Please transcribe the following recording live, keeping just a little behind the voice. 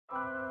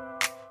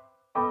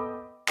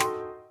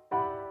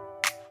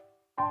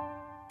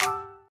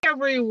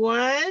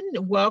everyone.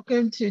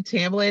 Welcome to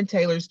Tamla and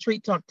Taylor's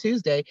Treat Talk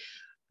Tuesday,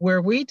 where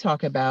we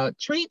talk about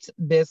treats,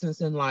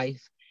 business, and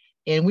life.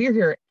 And we're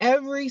here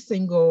every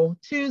single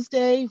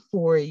Tuesday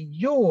for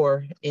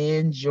your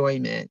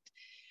enjoyment.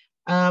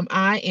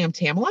 I am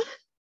Tamla.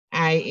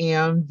 I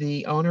am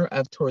the owner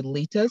of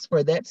Torlitas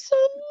for that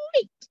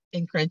sweet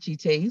and crunchy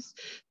taste.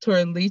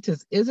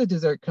 Torlitas is a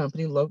dessert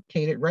company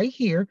located right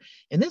here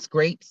in this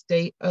great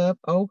state of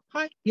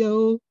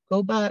Ohio.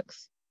 Go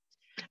Bucks.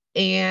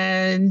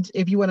 And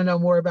if you want to know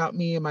more about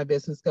me and my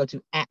business, go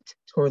to at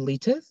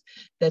Torlitas.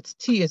 That's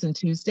T as in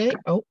Tuesday,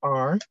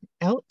 Orlitas.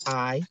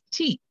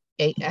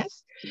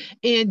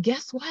 And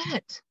guess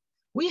what?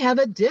 We have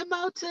a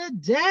demo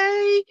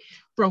today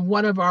from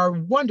one of our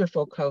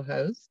wonderful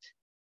co-hosts.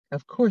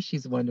 Of course,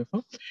 she's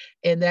wonderful.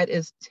 And that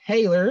is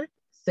Taylor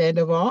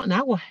Sandoval. And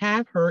I will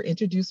have her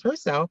introduce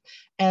herself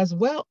as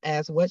well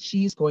as what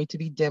she's going to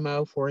be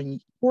demo for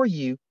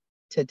you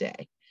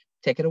today.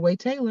 Take it away,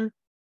 Taylor.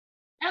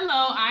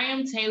 Hello, I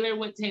am Taylor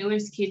with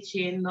Taylor's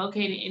Kitchen,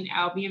 located in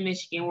Albion,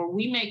 Michigan, where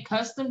we make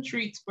custom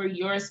treats for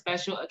your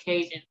special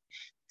occasion.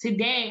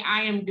 Today,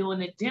 I am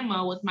doing a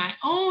demo with my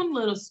own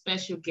little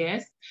special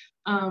guest,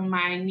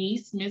 my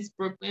niece, Miss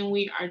Brooklyn.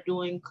 We are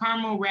doing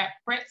caramel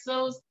wrapped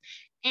pretzels,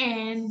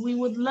 and we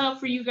would love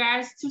for you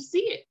guys to see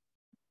it.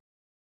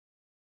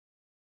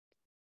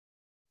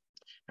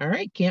 All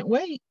right, can't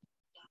wait.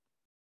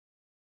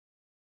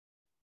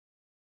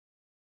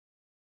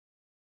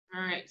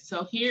 All right,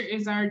 so here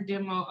is our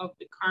demo of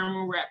the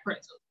caramel wrapped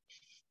pretzels.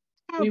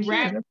 We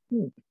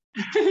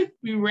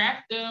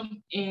wrapped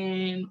them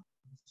in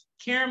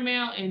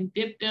caramel and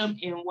dipped them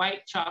in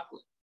white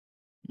chocolate.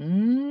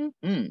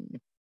 Mm-hmm.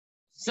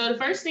 So the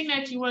first thing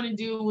that you want to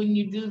do when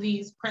you do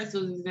these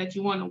pretzels is that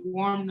you want to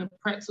warm the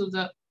pretzels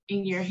up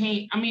in your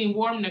hand.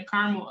 Warm the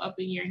caramel up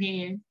in your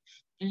hand.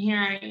 And here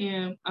I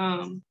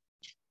am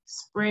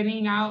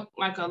spreading out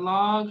like a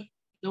log.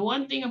 The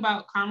one thing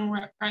about caramel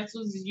wrapped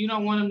pretzels is you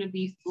don't want them to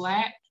be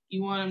flat.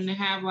 You want them to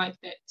have like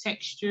that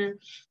texture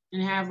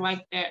and have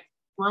like that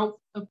rope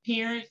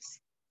appearance.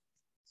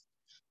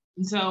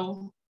 And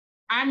so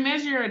I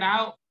measure it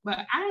out, but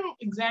I don't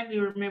exactly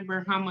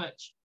remember how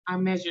much I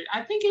measured.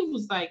 I think it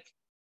was like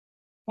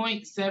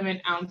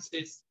 0.7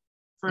 ounces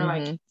for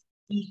like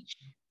each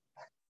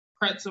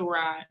pretzel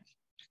rod.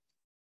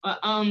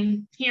 But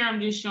here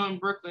I'm just showing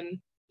Brooklyn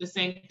the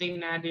same thing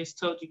that I just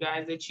told you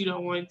guys, that you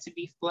don't want it to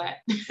be flat.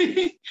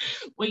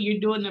 When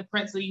you're doing the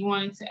pretzel, you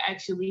want it to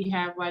actually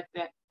have like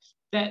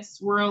that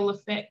swirl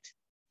effect.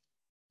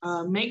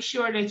 Make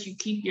sure that you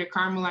keep your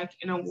caramel like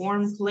in a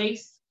warm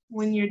place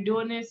when you're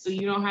doing this, so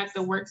you don't have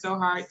to work so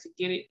hard to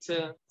get it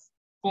to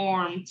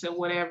form to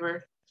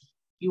whatever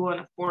you want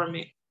to form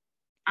it.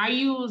 I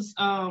use,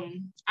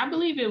 I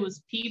believe it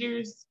was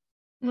Peter's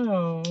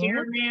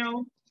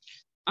caramel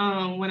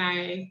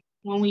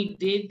when we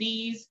did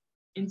these.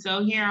 And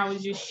so here I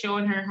was just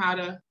showing her how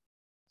to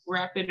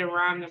wrap it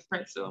around the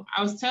pretzel.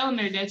 I was telling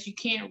her that you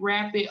can't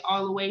wrap it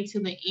all the way to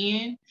the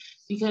end,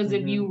 because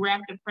if you wrap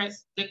the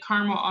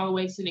caramel all the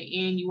way to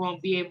the end, you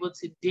won't be able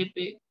to dip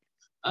it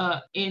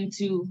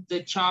into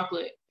the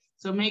chocolate.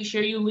 So make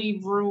sure you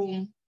leave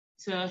room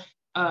to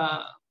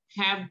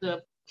have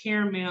the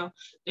caramel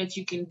that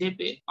you can dip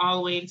it all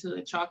the way into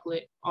the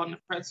chocolate on the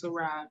pretzel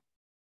rod.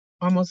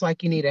 Almost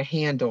like you need a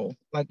handle,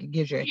 like it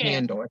gives you a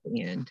handle at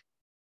the end.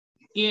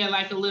 Yeah,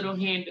 like a little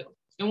handle.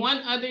 And one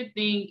other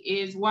thing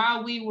is,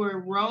 while we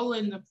were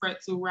rolling the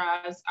pretzel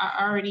rods,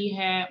 I already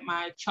had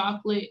my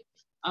chocolate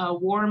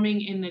warming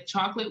in the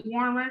chocolate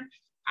warmer.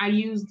 I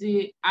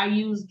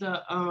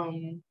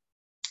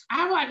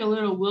have like a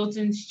little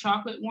Wilton's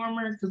chocolate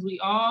warmer, because we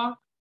all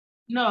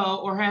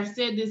know or have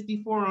said this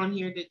before on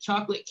here that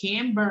chocolate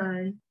can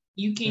burn.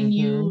 You can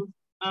use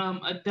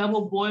a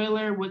double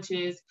boiler, which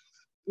is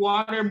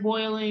water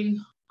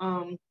boiling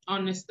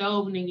on the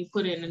stove, and then you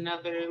put it in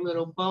another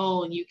little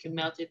bowl and you can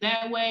melt it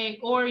that way,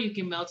 or you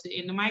can melt it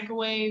in the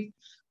microwave.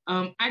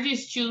 I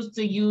just choose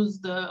to use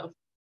the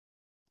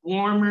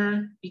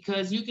warmer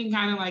because you can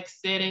kind of like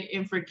set it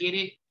and forget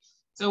it.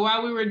 So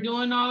while we were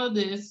doing all of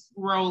this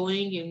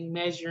rolling and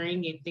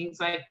measuring and things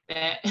like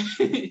that,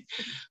 the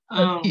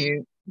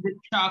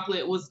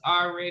chocolate was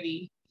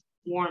already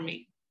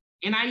warming.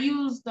 And I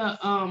used the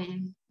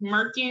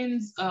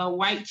Merkins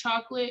white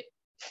chocolate.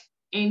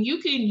 And you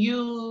can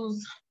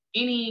use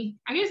any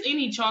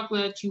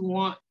chocolate you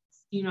want,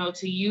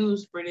 to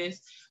use for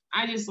this.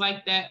 I just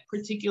like that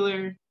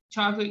particular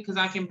chocolate because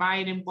I can buy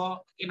it in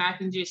bulk and I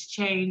can just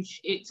change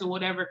it to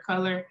whatever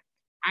color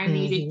I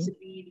need it to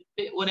be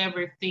to fit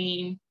whatever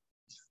theme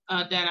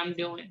that I'm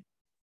doing.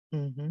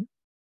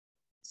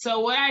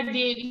 So what I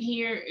did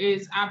here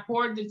is I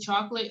poured the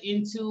chocolate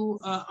into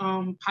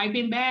a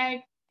piping bag.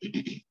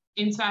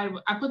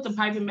 I put the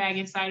piping bag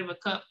inside of a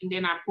cup, and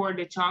then I poured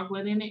the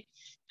chocolate in it.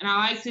 And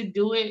I like to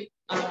do it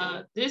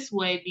this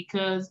way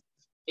because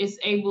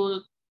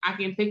I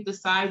can pick the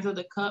size of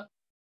the cup,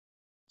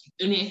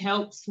 and it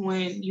helps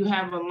when you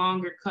have a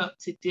longer cup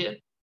to dip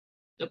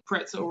the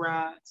pretzel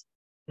rods.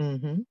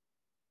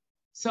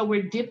 So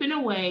we're dipping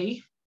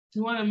away.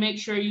 You want to make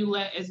sure you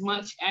let as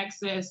much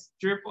excess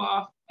drip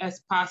off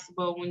as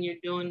possible when you're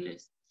doing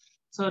this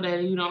so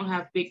that you don't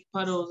have big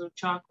puddles of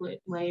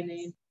chocolate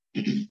laying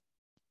in.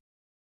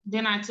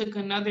 Then I took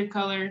another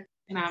color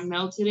and I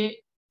melted it.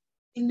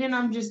 And then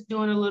I'm just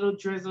doing a little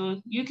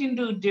drizzle. You can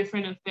do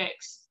different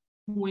effects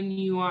when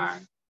you are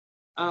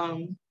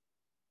and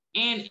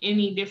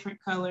any different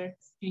color.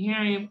 And here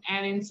I am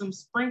adding some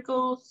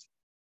sprinkles.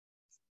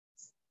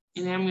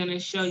 And then I'm going to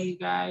show you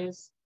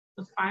guys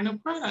the final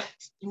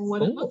product and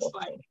what it looks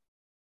like.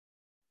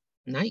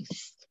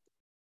 Nice.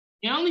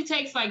 It only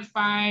takes like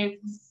 5-10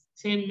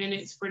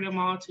 minutes for them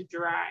all to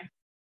dry.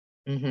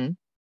 Mm-hmm.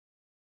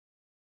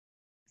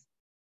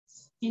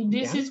 And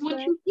this is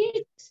what you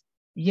get.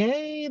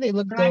 Yay, they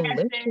look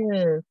delicious.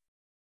 Said,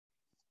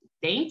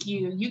 thank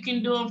you. You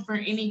can do them for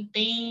any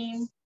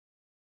theme.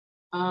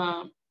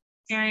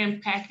 Here I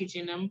am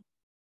packaging them.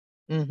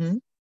 Mm-hmm.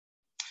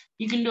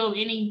 You can do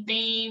any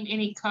theme,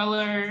 any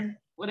color,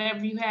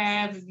 whatever you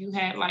have. If you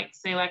had like,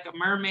 say like a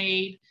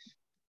mermaid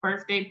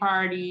birthday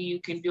party,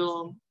 you can do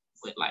them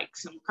with like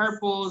some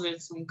purples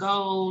and some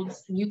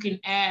golds. You can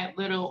add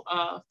little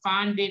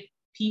fondant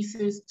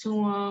pieces to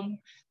them.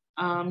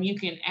 You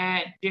can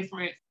add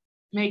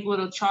make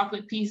little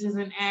chocolate pieces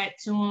and add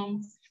to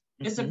them.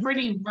 It's a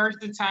pretty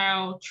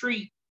versatile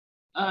treat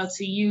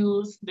to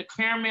use. The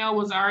caramel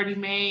was already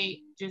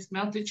made. Just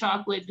melt the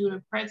chocolate, do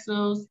the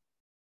pretzels.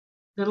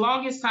 The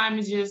longest time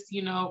is just,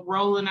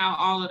 rolling out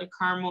all of the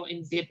caramel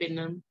and dipping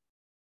them.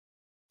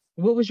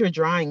 What was your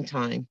drying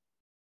time?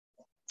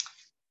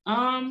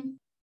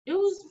 It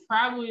was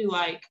probably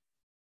like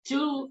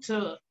 2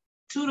 to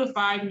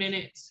 5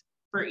 minutes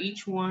for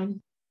each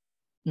one.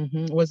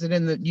 Mm-hmm. Was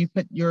it you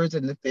put yours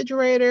in the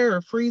refrigerator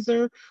or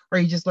freezer, or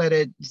you just let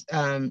it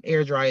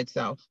air dry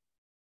itself?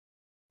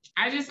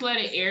 I just let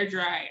it air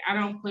dry. I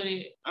don't put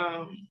it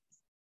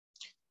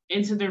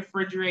into the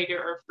refrigerator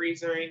or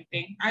freezer or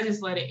anything. I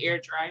just let it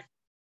air dry.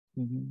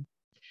 Mm-hmm.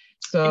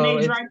 So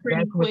and they dry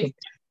pretty quick.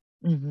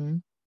 Mm-hmm.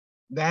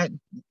 That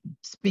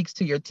speaks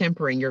to your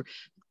tempering. You're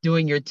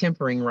doing your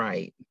tempering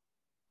right.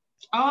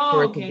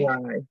 Oh, okay.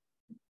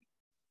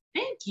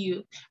 Thank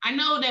you. I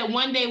know that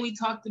one day we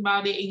talked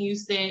about it and you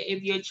said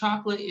if your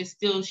chocolate is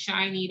still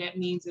shiny, that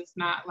means it's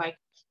not like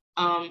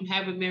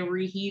haven't been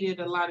reheated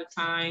a lot of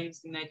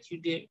times, and that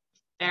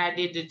I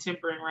did the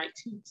tempering right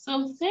too.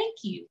 So thank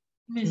you,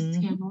 Miss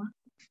Tamara.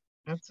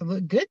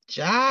 Absolutely. Good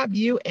job,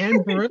 you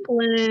and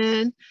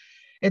Brooklyn.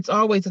 It's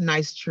always a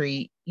nice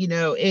treat.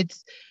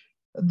 It's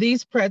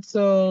these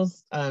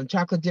pretzels,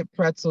 chocolate dip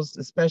pretzels,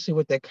 especially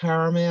with the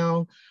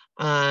caramel.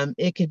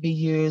 It could be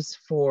used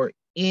for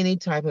any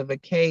type of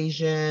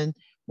occasion,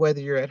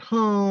 whether you're at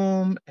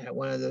home, at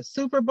one of the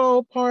Super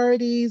Bowl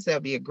parties.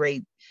 That'd be a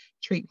great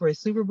treat for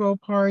Super Bowl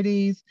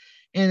parties,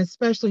 and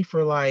especially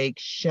for like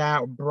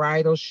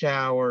bridal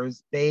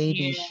showers,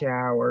 baby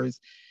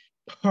showers,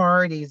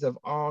 parties of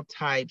all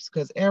types,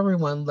 because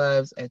everyone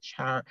loves a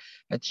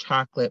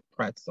chocolate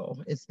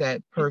pretzel. It's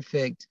that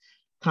perfect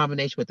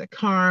combination with the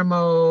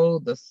caramel,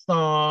 the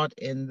salt,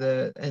 and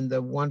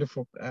the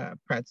wonderful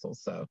pretzel.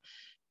 So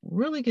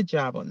really good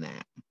job on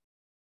that.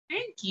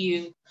 Thank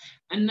you.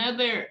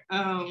 Another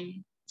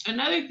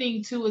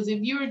thing too is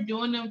if you were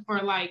doing them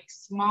for like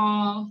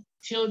small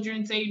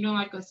children, say you're doing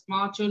like a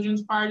small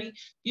children's party,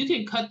 you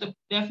can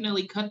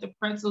definitely cut the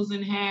pretzels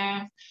in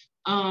half.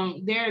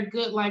 They're a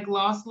good like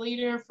loss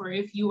leader for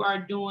if you are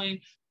doing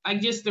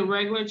like just the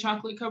regular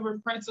chocolate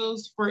covered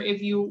pretzels, for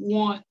if you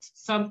want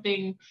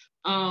something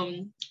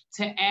to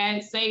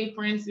add. Say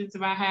for instance,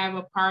 if I have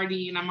a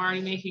party and I'm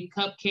already making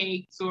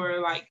cupcakes or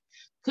like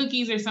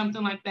cookies or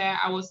something like that,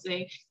 I would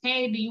say,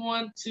 hey, do you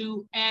want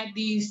to add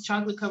these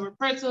chocolate covered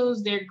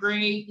pretzels? They're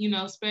great,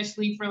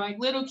 especially for like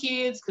little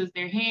kids because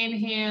they're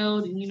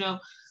handheld, and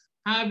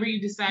however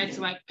you decide to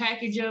like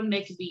package them,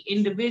 they could be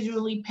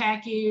individually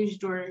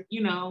packaged or,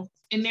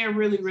 and they're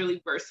really,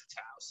 really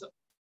versatile. So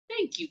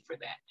thank you for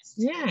that.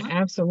 Yeah,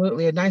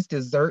 absolutely. A nice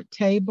dessert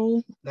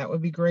table. That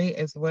would be great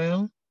as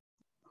well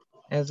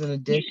as an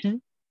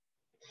addition.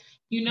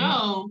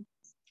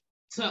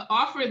 To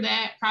offer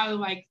that probably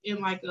like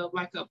in like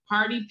a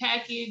party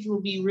package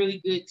will be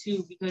really good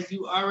too, because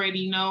you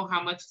already know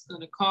how much it's going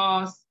to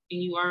cost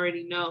and you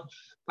already know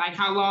like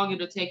how long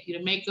it'll take you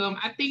to make them.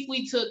 I think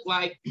we took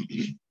like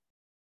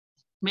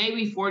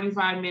maybe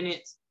 45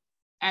 minutes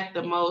at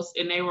the most,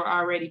 and they were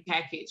already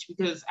packaged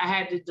because I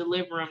had to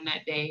deliver them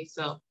that day.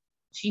 So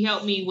she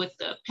helped me with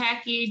the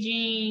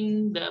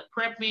packaging, the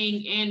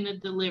prepping, and the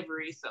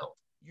delivery. So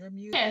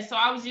so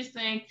I was just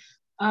saying,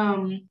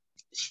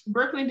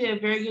 Brooklyn did a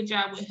very good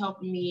job with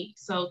helping me.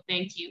 So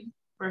thank you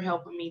for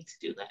helping me to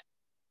do that.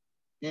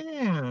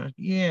 Yeah,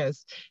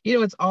 yes.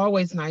 It's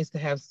always nice to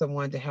have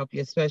someone to help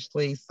you,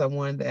 especially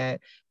someone that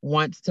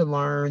wants to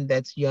learn,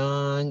 that's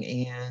young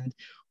and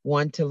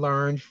want to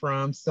learn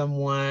from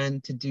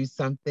someone to do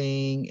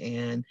something,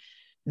 and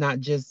not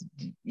just,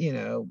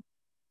 well,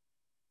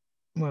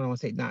 I don't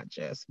want to say not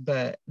just,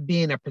 but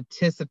being a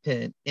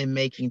participant in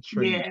making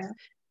treats,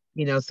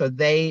 so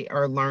they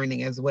are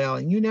learning as well.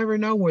 And you never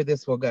know where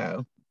this will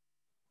go.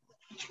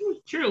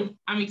 True.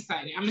 I'm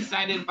excited. I'm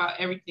excited about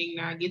everything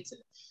that I get to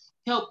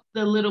help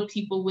the little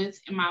people with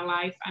in my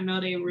life. I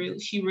know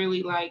she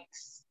really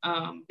likes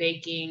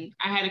baking.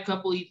 I had a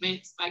couple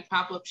events like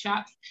pop-up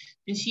shops,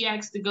 and she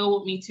asked to go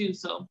with me too.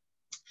 So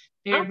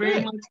they're Oh, very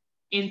good. much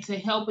into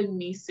helping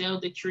me sell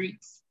the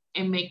treats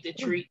and make the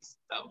treats.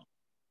 So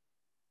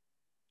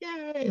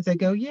Yay. As I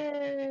go,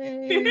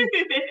 yay.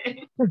 yes,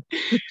 All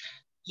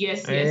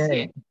yes, yes.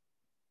 right.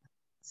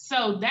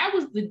 So that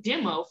was the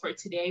demo for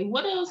today.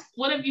 What else?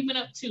 What have you been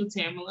up to,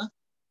 Tamala?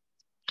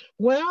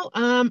 Well,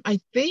 I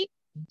think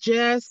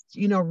just,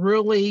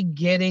 really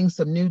getting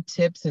some new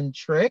tips and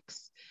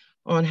tricks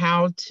on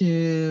how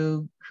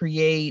to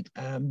create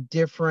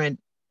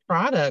different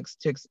products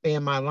to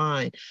expand my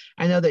line.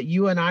 I know that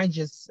you and I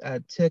just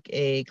took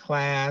a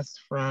class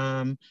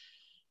from,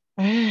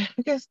 I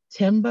guess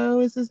Timbo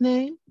is his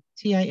name,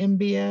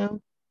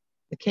 Timbo,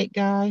 the cake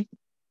guy.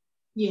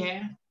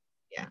 Yeah,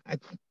 Yeah, I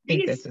think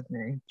these that's his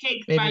name.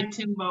 Cakes by Maybe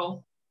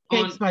Timbo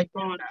Cakes by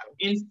on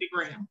Timbo.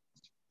 Instagram.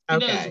 He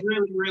does Okay.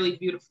 really, really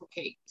beautiful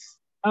cakes.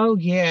 Oh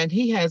yeah, and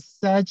he has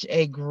such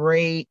a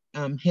great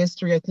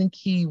history. I think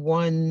he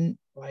won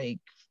like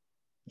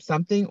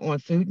something on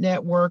Food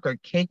Network or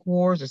Cake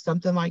Wars or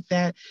something like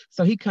that.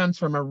 So he comes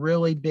from a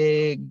really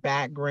big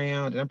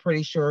background, and I'm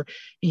pretty sure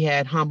he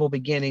had humble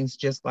beginnings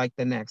just like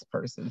the next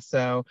person.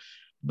 So,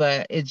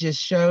 but it just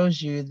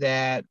shows you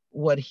that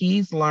what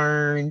he's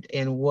learned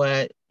and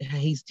what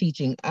he's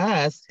teaching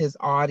us, his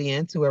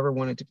audience, whoever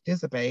wanted to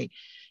participate,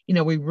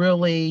 we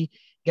really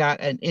got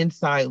an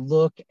inside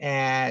look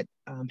at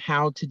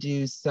how to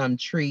do some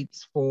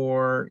treats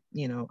for,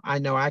 I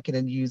know I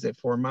can use it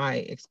for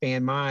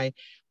expand my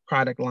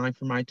product line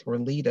for my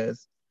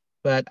Torlitas.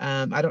 But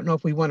I don't know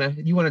if you want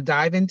to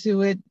dive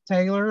into it,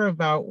 Taylor,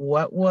 about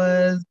what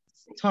was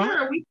taught?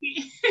 Sure, we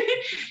can.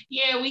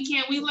 Yeah, we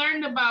can. We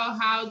learned about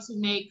how to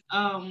make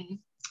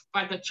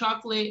like a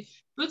chocolate,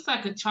 looks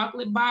like a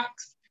chocolate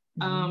box.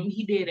 Mm-hmm.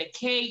 He did a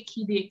cake,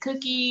 he did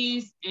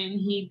cookies, and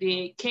he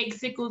did cake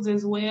sickles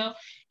as well.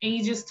 And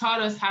he just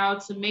taught us how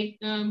to make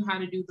them, how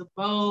to do the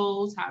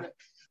bows, how to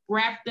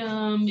wrap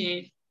them,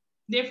 and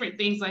different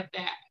things like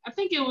that. I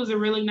think it was a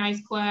really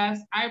nice class.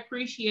 I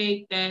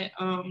appreciate that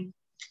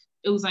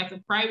it was like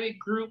a private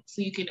group,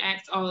 so you can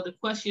ask all of the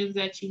questions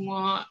that you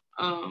want.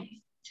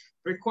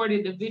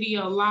 Recorded the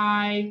video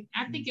live.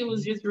 I think it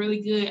was just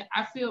really good.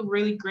 I feel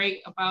really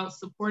great about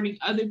supporting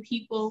other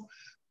people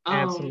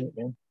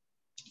Absolutely.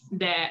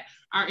 that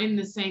are in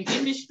the same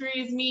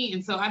industry as me.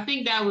 And so I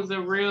think that was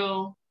a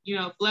real,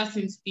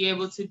 blessing to be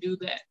able to do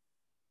that.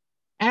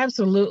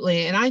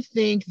 Absolutely. And I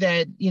think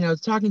that,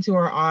 talking to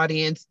our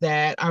audience,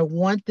 that I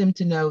want them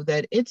to know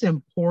that it's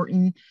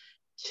important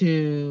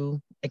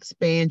to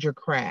expand your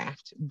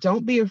craft.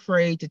 Don't be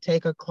afraid to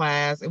take a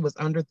class. It was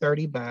under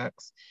 $30.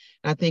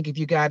 I think if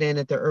you got in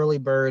at the early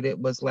bird, it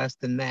was less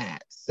than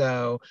that.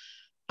 So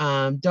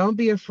don't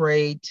be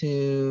afraid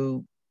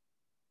to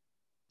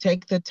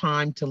take the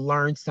time to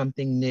learn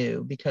something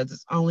new, because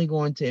it's only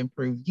going to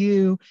improve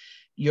you.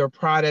 Your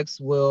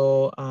products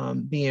will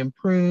be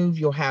improved.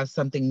 You'll have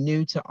something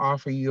new to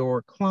offer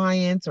your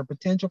clients or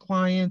potential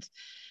clients.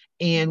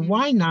 And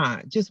why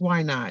not? Just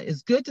why not?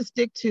 It's good to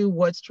stick to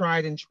what's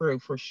tried and true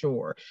for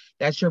sure.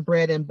 That's your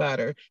bread and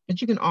butter. But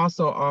you can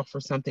also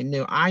offer something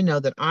new. I know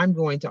that I'm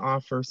going to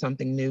offer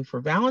something new for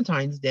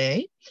Valentine's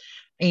Day.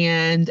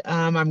 And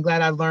I'm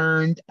glad I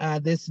learned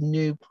this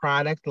new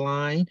product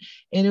line,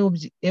 and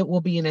it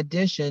will be in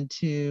addition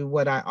to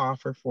what I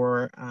offer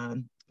for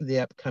the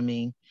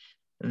upcoming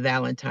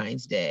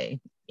Valentine's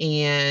Day.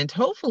 And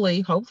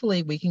hopefully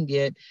we can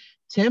get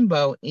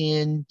Timbo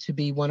in to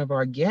be one of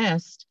our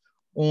guests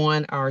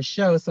on our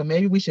show. So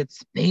maybe we should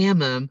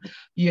spam him,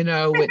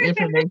 with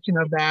information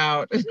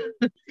about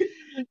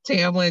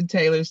Tamlin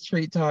Taylor's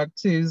Treat Talk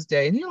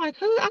Tuesday. And you're like,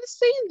 who? I've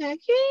seen that.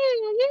 Yeah,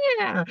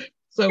 yeah.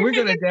 So we're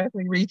going to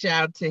definitely reach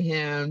out to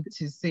him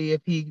to see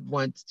if he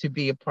wants to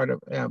be a part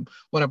of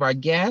one of our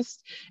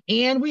guests.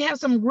 And we have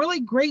some really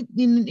great,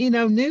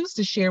 news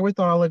to share with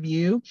all of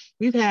you.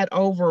 We've had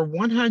over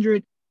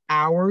 100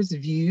 hours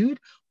viewed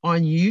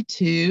on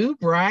YouTube,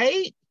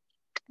 right?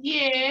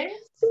 Yes.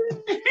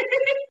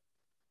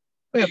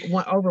 We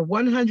have over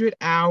 100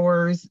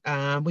 hours.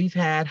 We've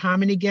had how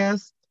many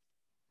guests?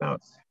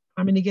 About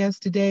how many guests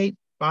to date?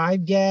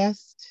 5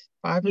 guests,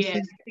 5 or 6? I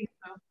think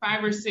so.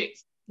 5 or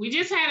 6. We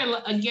just had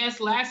a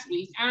guest last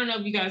week. I don't know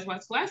if you guys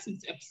watched last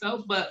week's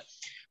episode, but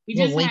we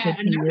just had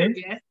another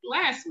guest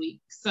last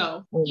week.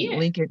 So we'll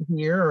link it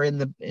here or in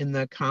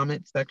the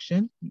comment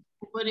section.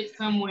 We'll put it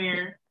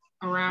somewhere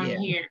around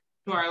here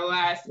to our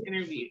last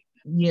interview.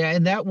 Yeah,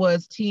 and that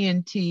was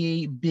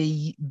TNT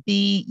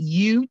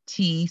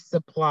BUT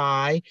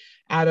Supply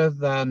out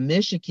of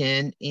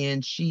Michigan,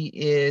 and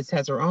she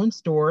has her own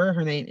store.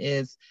 Her name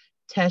is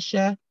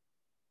Tesha,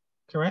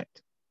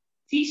 correct?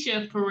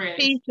 Tisha Perez.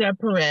 Tisha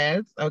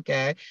Perez.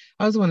 Okay,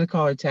 I was want to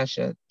call her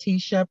Tesha.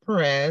 Tisha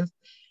Perez,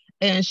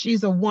 and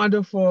she's a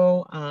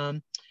wonderful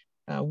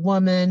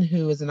woman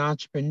who is an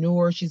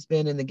entrepreneur. She's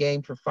been in the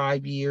game for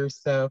 5 years.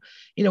 So,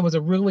 it was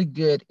a really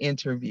good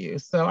interview.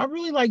 So I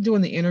really like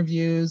doing the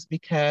interviews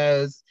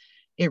because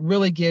it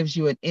really gives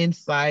you an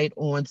insight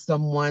on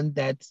someone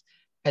that's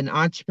an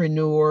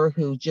entrepreneur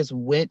who just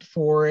went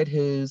for it,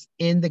 who's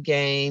in the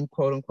game,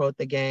 quote unquote,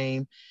 the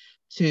game,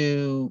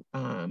 to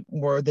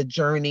or the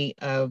journey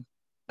of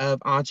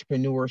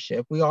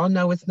entrepreneurship. We all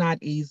know it's not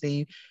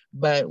easy,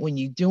 but when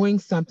you're doing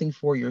something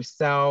for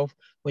yourself,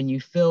 when you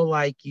feel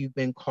like you've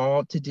been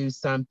called to do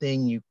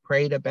something, you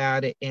prayed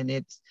about it,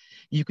 and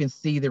you can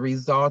see the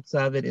results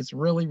of it, it's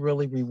really,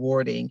 really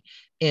rewarding.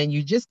 And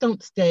you just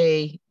don't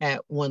stay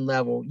at one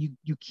level.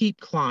 You keep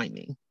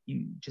climbing.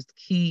 You just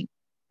keep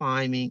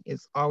climbing.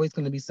 It's always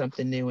going to be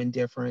something new and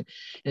different.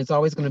 And it's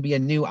always going to be a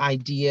new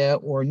idea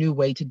or a new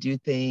way to do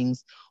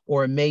things,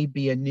 or it may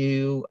be a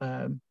new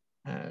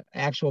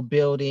actual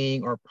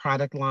building or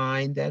product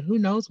line that who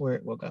knows where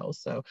it will go.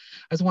 So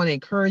I just want to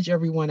encourage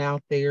everyone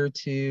out there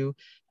to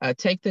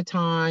take the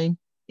time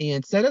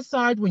and set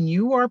aside, when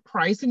you are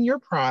pricing your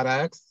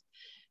products,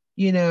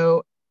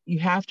 you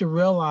have to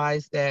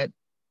realize that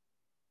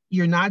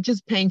you're not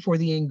just paying for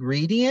the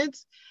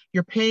ingredients,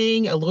 you're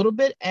paying a little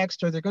bit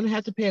extra. They're going to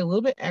have to pay a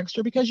little bit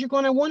extra because you're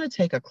going to want to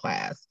take a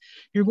class.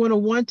 You're going to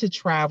want to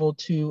travel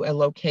to a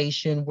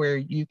location where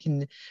you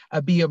can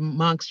be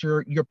amongst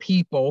your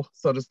people,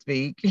 so to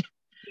speak,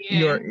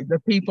 Yeah.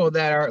 the people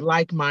that are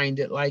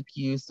like-minded like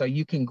you, so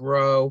you can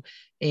grow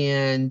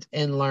and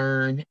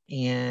learn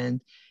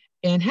and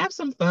have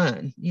some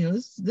fun.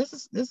 This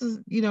is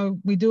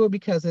we do it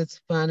because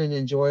it's fun and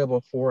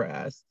enjoyable for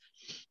us.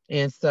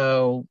 And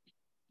so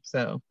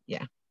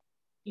yeah.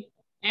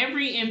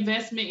 Every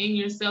investment in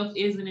yourself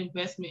is an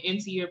investment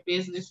into your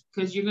business,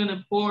 because you're going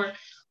to pour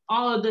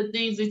all of the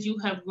things that you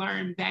have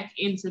learned back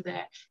into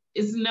that.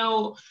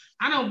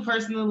 I don't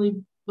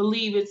personally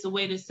believe it's a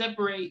way to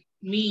separate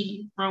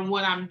me from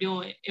what I'm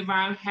doing. If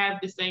I have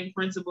the same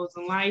principles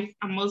in life,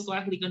 I'm most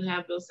likely going to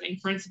have those same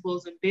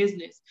principles in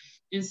business.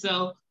 And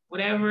so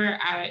whatever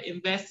I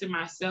invest in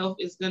myself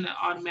is going to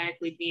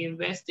automatically be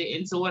invested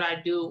into what I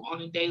do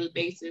on a daily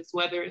basis,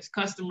 whether it's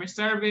customer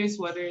service,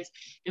 whether it's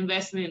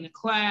investing in a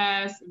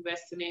class,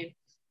 investing in,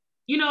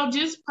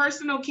 just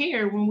personal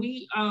care. When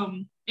we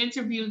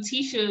interviewed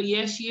Tisha,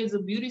 yes, she is a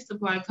beauty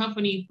supply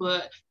company,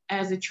 but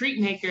as a treat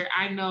maker,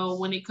 I know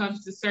when it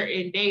comes to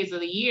certain days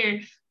of the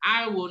year,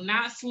 I will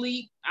not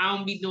sleep. I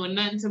don't be doing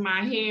nothing to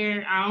my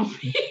hair. I'll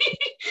be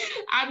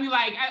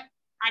like,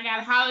 I got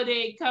a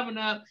holiday coming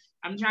up.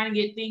 I'm trying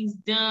to get things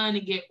done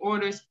and get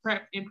orders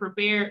prepped and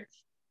prepared.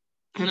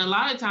 And a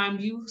lot of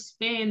times you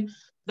spend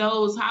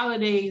those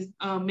holidays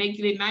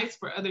making it nice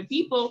for other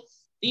people.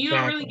 And you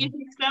don't really get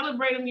to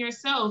celebrate them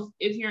yourself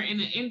if you're in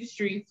an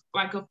industry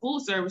like a full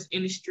service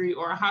industry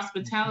or a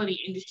hospitality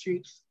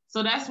industry.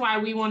 So that's why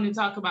we want to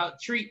talk about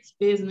treats,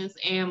 business,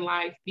 and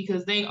life,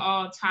 because they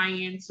all tie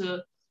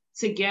into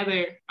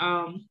together.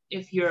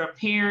 If you're a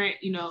parent,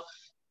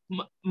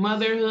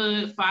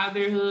 motherhood,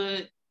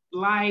 fatherhood,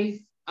 life,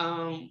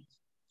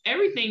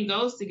 everything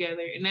goes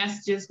together. And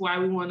that's just why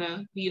we want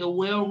to be a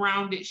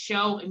well-rounded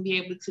show and be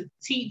able to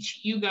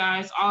teach you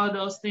guys all of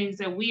those things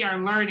that we are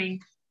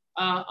learning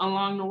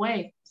along the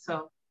way.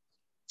 So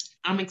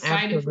I'm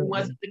excited for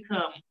what's to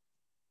come.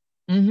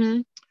 Mm-hmm.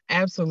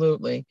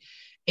 Absolutely.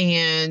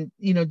 And,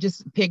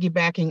 just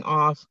piggybacking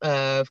off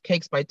of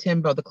Cakes by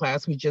Timbo, the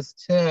class we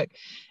just took,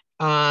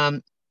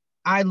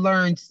 I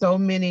learned so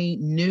many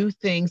new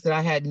things that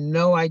I had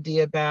no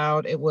idea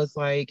about. It was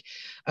like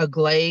a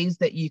glaze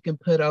that you can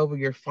put over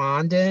your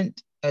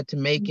fondant to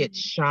make it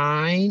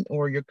shine,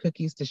 or your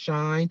cookies to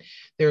shine.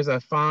 There's a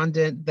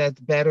fondant that's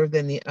better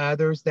than the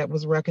others that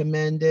was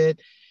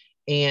recommended.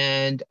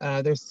 And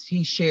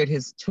he shared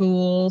his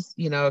tools,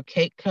 a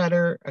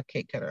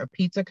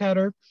pizza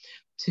cutter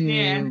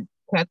to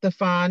cut the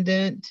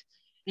fondant.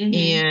 Mm-hmm.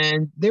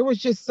 And there was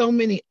just so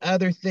many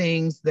other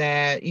things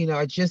that,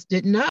 I just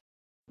didn't know.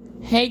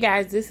 Hey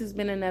guys, this has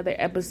been another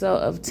episode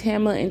of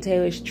Tamla and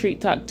Taylor's Treat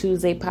Talk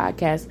Tuesday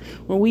podcast,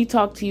 where we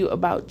talk to you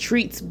about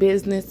treats,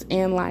 business,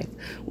 and life.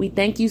 We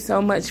thank you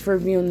so much for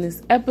viewing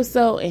this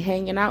episode and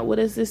hanging out with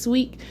us this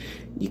week.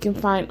 You can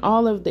find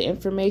all of the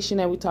information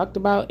that we talked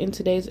about in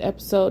today's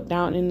episode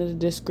down in the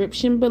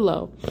description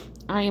below.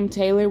 I am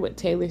Taylor with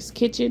Taylor's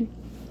Kitchen.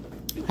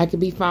 I can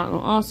be found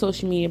on all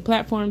social media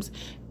platforms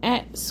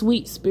at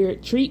Sweet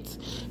Spirit Treats.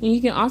 And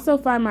you can also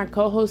find my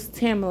co-host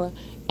Tamla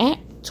at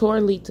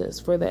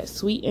Torlitas for that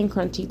sweet and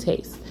crunchy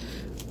taste.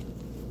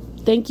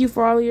 Thank you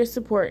for all of your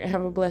support and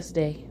have a blessed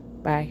day.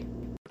 Bye.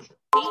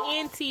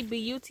 TNT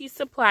Beauty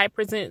Supply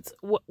presents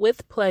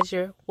with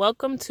pleasure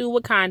Welcome to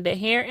Wakanda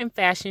Hair and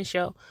Fashion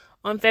Show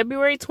on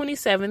February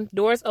 27th.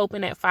 Doors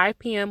open at 5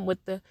 p.m.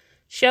 with the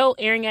show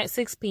airing at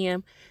 6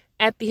 p.m.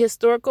 at the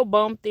Historical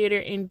Bohm Theater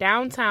in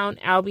downtown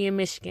Albion,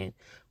 Michigan.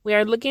 We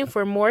are looking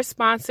for more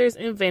sponsors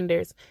and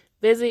vendors.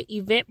 Visit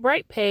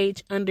Eventbrite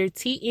page under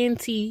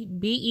TNT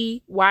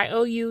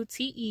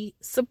BEYOUTE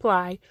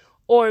Supply,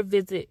 or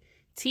visit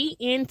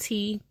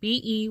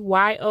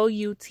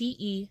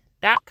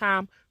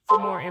TNTBEYOUTE.com for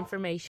more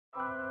information.